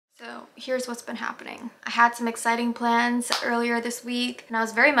here's what's been happening. I had some exciting plans earlier this week and I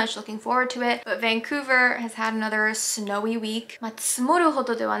was very much looking forward to it, but Vancouver has had another snowy week. 積もるほ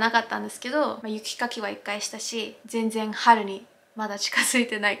どではなかったんですけど、雪かきは一回したし、全然春にまだ近づい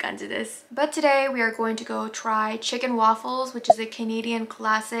てない感じです。But today we are going to go try chicken waffles, which is a Canadian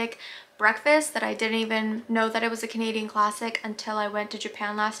classic breakfast that I didn't even know that it was a Canadian classic until I went to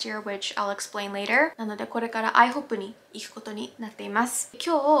Japan last year, which I'll explain later. なのでこれから IHOP に行くことになっています。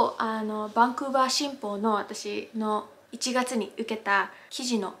今日バンクーバー新報の私の1月に受けた記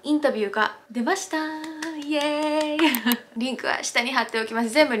事のインタビューが出ました。イエーイリンクは下に貼っておきます。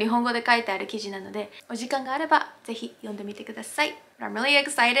全部日本語で書いてある記事なので、お時間があればぜひ読んでみてください。But I'm really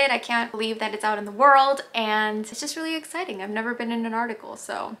excited. I can't believe that it's out in the world and it's just really exciting. I've never been in an article,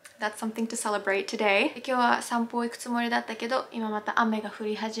 so that's something to celebrate today. 今日は散歩行くつもりだったけど、今また雨が降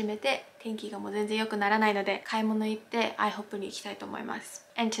り始めて天気がもう全然良くならないので、買い物行って IHOP に行きたいと思います。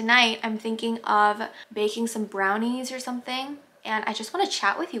And tonight I'm thinking of baking some brownies or something, and I just want to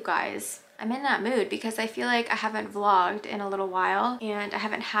chat with you guys. I'm in that mood because I feel like I haven't vlogged in a little while and I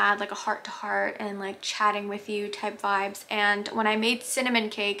haven't had like a heart-to-heart and like chatting with you type vibes. And when I made cinnamon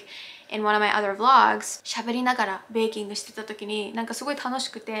cake in one of my other vlogs, 喋りながらベーキングしてた時になんかすごい楽し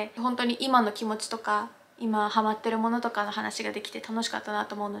くて、本当に今の気持ちとか今ハマってるものとかの話ができて楽しかったな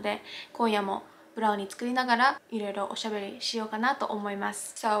と思うので、今夜もブラウニー作りながらいろいろおしゃべりしようかなと思いま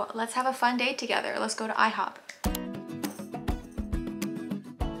す。So let's have a fun day together. Let's go to IHOP.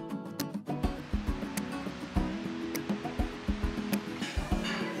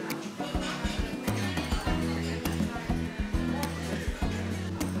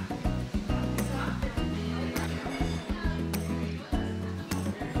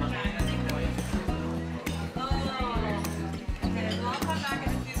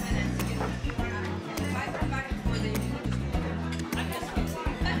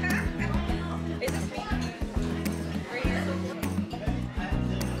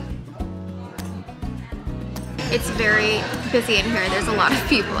 It's very busy in here. There's a lot of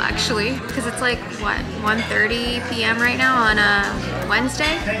people actually because it's like what 1:30 p.m. right now on a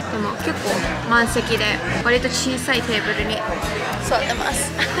Wednesday. でも結構満席で割と小さいテーブルに座ってます。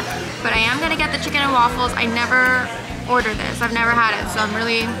But I am gonna get the chicken and waffles. I never ordered this. I've never had it, so I'm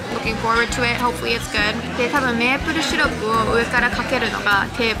really looking forward to it. Hopefully it's good. で多分メープルシロップを上からかけるのが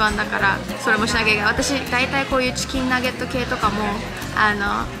定番だからそれもしなきゃいけない。私大体こういうチキンナゲット系とかも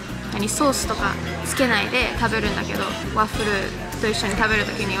ソースとかつけないで食べるんだけど、ワッフルと一緒に食べる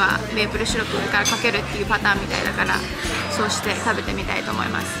ときにはメープルシロップ上からかけるっていうパターンみたいだから、そうして食べてみたいと思い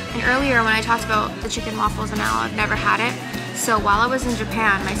ます。And earlier when I talked about the chicken waffles and how I've never had it, so while I was in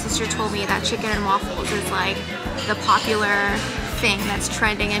Japan, my sister told me that chicken and waffles is like the popular thing that's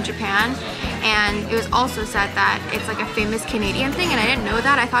trending in Japan. And it was also said that it's like a famous Canadian thing, and I didn't know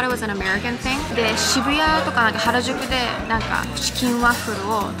that. I thought it was an American thing. で、渋谷とか原宿でなんかチキンワッフ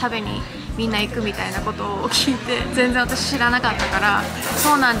ルを食べにみんな行くみたいなことを聞いて、全然私知らなかったから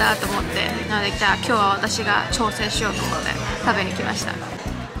そうなんだと思って、なのでじゃあ今日は私が挑戦しようと思って食べに来ました。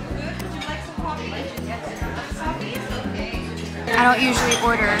I don't usually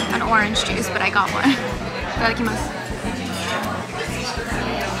order an orange juice, but I got one. いただきます。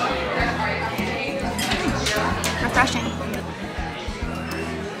Refreshing.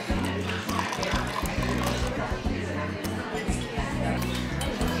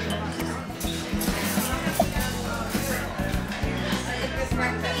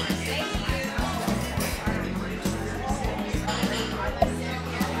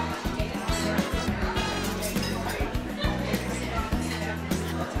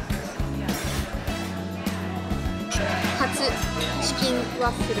 Hot chicken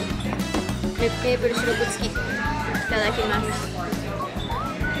waffle. メープルシロップ付き。いただきます。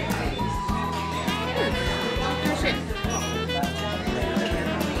美味しい。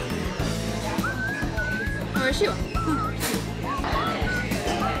美味しいわ。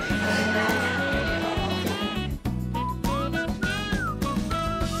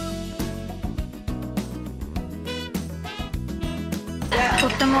とっ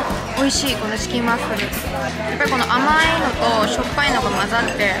ても美味しいこのチキンワッフル。やっぱりこの甘いのとしょっぱいのが混ざっ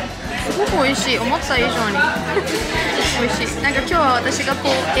てすごく美味しい。思った以上に美味しい。なんか今日は私がこ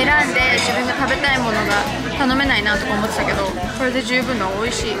う選んで自分が食べたいものが頼めないなとか思ってたけど、これで十分の美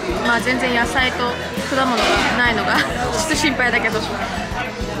味しい。まあ全然野菜と果物がないのがちょっと心配だけど、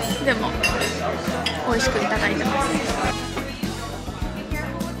でも美味しくいただいてます。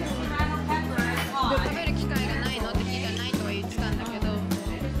食べる機会がないのって聞いたらないとは言ってたんだけど、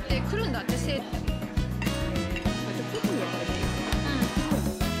で来るんだってせい。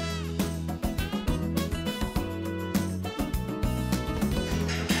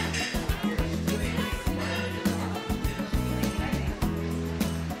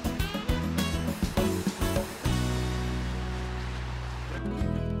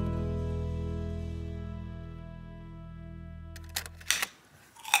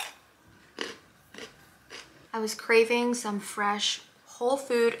I was craving some fresh whole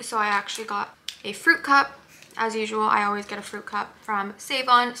food, so I actually got a fruit cup. As usual, I always get a fruit cup from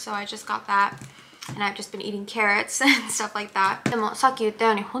Save-On, so I just got that. And I've just been eating carrots and stuff like that. でもさっき言った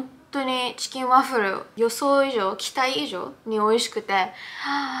ように本当にチキンワッフル予想以上、期待以上に美味しくて、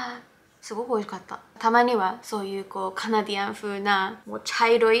すごく美味しかった。たまにはそういうこうカナディアン風なもう茶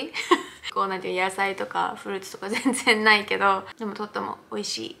色いこうなんていう野菜とかフルーツとか全然ないけど、でもとっても美味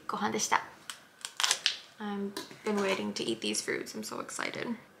しいご飯でした。I've been waiting to eat these fruits. I'm so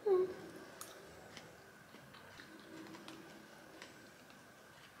excited.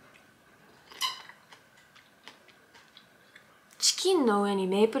 チキンの上に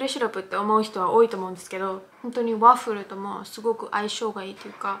メープルシロップって思う人は多いと思うんですけど、本当にワッフルともすごく相性がいいと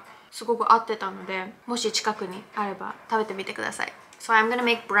いうか、すごく合ってたので、もし近くにあれば食べてみてください。So I'm gonna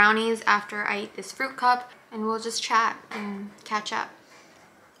make brownies after I eat this fruit cup, and we'll just chat and catch up.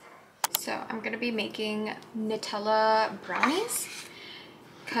 So I'm gonna be making Nutella brownies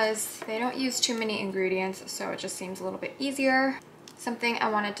because they don't use too many ingredients, so it just seems a little bit easier. Something I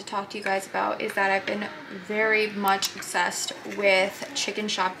wanted to talk to you guys about is that I've been very much obsessed with Chicken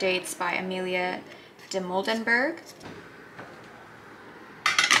Shop Dates by Amelia de Moldenberg.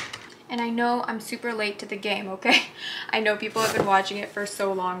 And I know I'm super late to the game, okay? I know people have been watching it for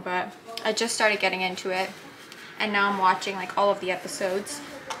so long, but I just started getting into it. And now I'm watching like all of the episodes.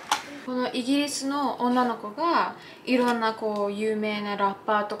 このイギリスの女の子がいろんなこう有名なラッ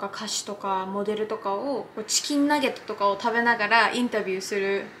パーとか歌手とかモデルとかをチキンナゲットとかを食べながらインタビューす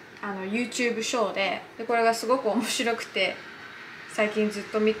るYouTube ショーで、これがすごく面白くて最近ずっ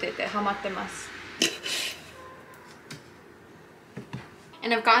と見ててハマってます。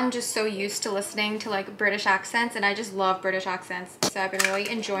And I've gotten just so used to listening to like British accents, and I just love British accents, so I've been really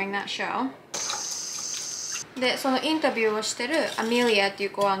enjoying that show. で、そのインタビューをしてるアミリアっていう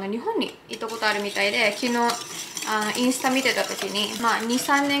子は日本に行ったことあるみたいで、昨日インスタ見てた時に、まあ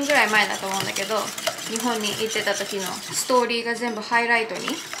 2,3 年ぐらい前だと思うんだけど、日本に行ってた時のストーリーが全部ハイライトに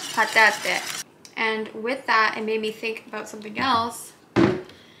貼ってあって、and with that it made me think about something else,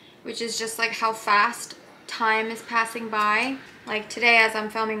 which is just like how fast time is passing by. Like today as I'm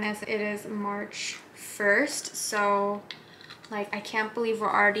filming this, it is March 1st, so like I can't believe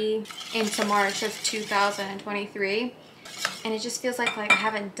we're already into March of 2023, and it just feels like I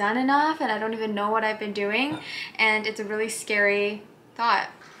haven't done enough and I don't even know what I've been doing, and it's a really scary thought.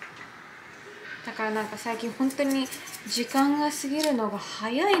 だからなんか最近本当に時間が過ぎるのが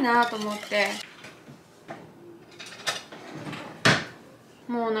早いなと思って、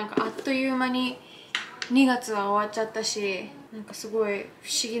もうなんかあっという間に2月は終わっちゃったし、なんかすごい不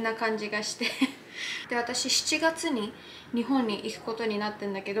思議な感じがしてで、私7月に日本に行くことになって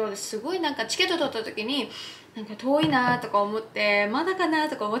んだけど、すごいなんかチケット取った時になんか遠いなとか思って、まだかな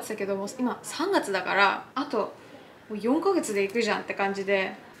とか思ってたけども、今3月だからあともう4ヶ月で行くじゃんって感じ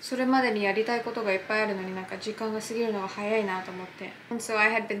で、それまでにやりたいことがいっぱいあるのになんか時間が過ぎるのが早いなと思って。And so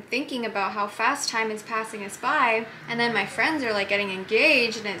I had been thinking about how fast time is passing us by, and then my friends are like getting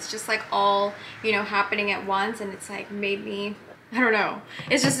engaged, and it's just like all, you know, happening at once, and it's like made me, I don't know,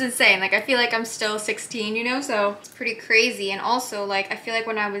 it's just insane. Like I feel like I'm still 16, you know, so it's pretty crazy. And also like I feel like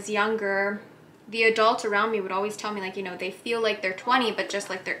when I was younger, the adults around me would always tell me like, you know, they feel like they're 20, but just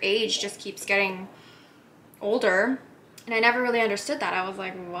like their age just keeps getting older. And I never really understood that. I was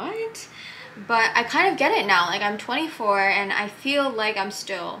like, what? But I kind of get it now. Like I'm 24 and I feel like I'm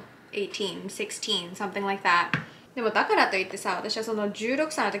still 18, 16, something like that. でもだからといってさ、私はその16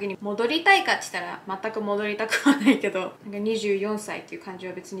歳の時に戻りたいかって言ったら全く戻りたくはないけど、なんか24歳っていう感じ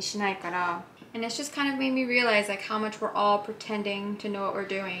は別にしないから。And it's just kind of made me realize like how much we're all pretending to know what we're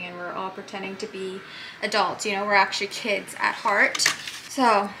doing, and we're all pretending to be adults. You know, we're actually kids at heart.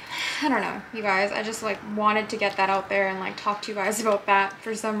 So, I don't know, you guys. I just like wanted to get that out there and like talk to you guys about that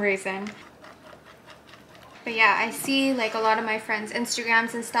for some reason. But yeah, I see like a lot of my friends'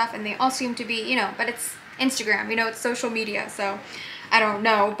 Instagrams and stuff, and they all seem to be, you know, but it's Instagram, you know, it's social media, so I don't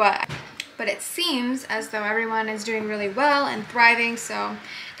know, but it seems as though everyone is doing really well and thriving, so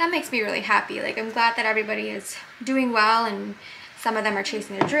that makes me really happy. Like I'm glad that everybody is doing well, and some of them are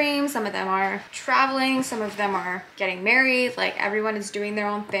chasing their dreams, some of them are traveling, some of them are getting married. Like everyone is doing their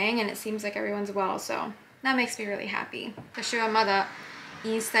own thing, and it seems like everyone's well, so that makes me really happy. 私はまだ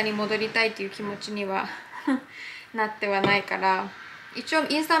インスタに戻りたいっていう気持ちにはなってはないから、一応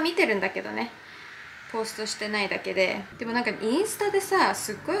インスタ見てるんだけどね、ポストしてないだけで。でもなんかインスタでさ、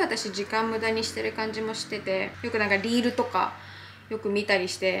すっごい私時間無駄にしてる感じもしてて、よくなんかリールとかよく見たり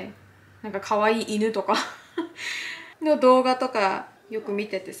して、なんか可愛い犬とかの動画とかよく見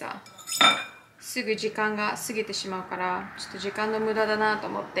ててさ、すぐ時間が過ぎてしまうから、ちょっと時間の無駄だなと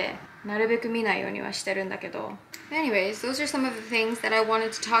思って、なるべく見ないようにはしてるんだけど。Anyways, those are some of the things that I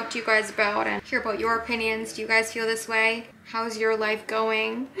wanted to talk to you guys about and hear about your opinions. Do you guys feel this way? How's your life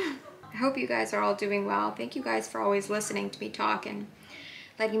going? I hope you guys are all doing well. Thank you guys for always listening to me talk and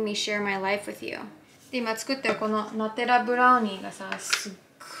letting me share my life with you. で、今作ってるこのナテラブラウニーがさ、すっ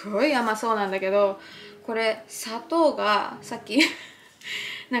ごい甘そうなんだけど、これ砂糖がさっき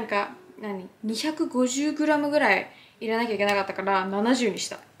なんか250g ぐらい入れなきゃいけなかったから70にし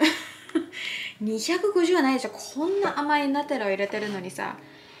た250はないでしょ。こんな甘いナテラを入れてるのにさ、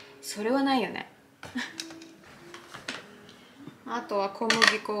それはないよねあとは小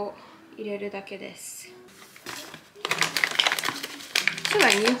麦粉を入れるだけです。そうだ、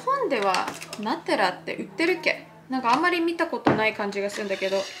日本ではナテラって売ってるっけ？なんかあんまり見たことない感じがするんだけ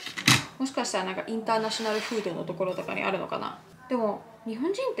ど、もしかしたらなんかインターナショナルフードのところとかにあるのかな。でも日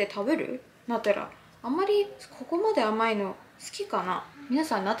本人って食べる？ナテラ。あんまりここまで甘いの好きかな？皆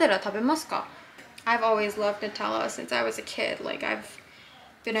さんナテラ食べますか？ I've always loved Nutella since I was a kid. Like I've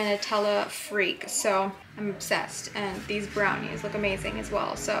been a Nutella freak, so I'm obsessed. And these brownies look amazing as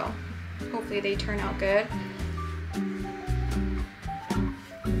well, so hopefully they turn out good.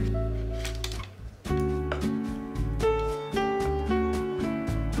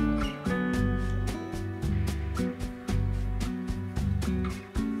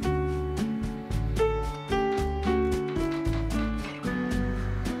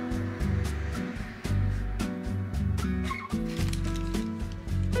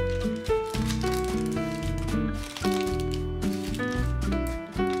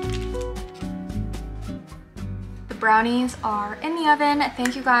 Brownies are in the oven.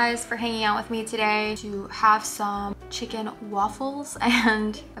 Thank you guys for hanging out with me today to have some chicken waffles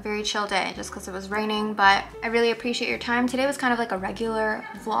and a very chill day just because it was raining, but I really appreciate your time. Today was kind of like a regular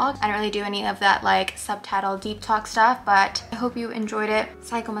vlog. I didn't really do any of that like subtitle deep talk stuff, but I hope you enjoyed it.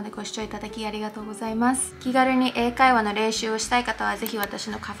 最後までご視聴いただきありがとうございます。気軽に英会話の練習をしたい方はぜひ私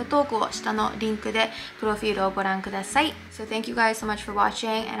のカフェトークを下のリンクでプロフィールをご覧ください。So thank you guys so much for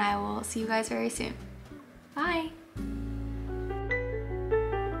watching and I will see you guys very soon. Bye!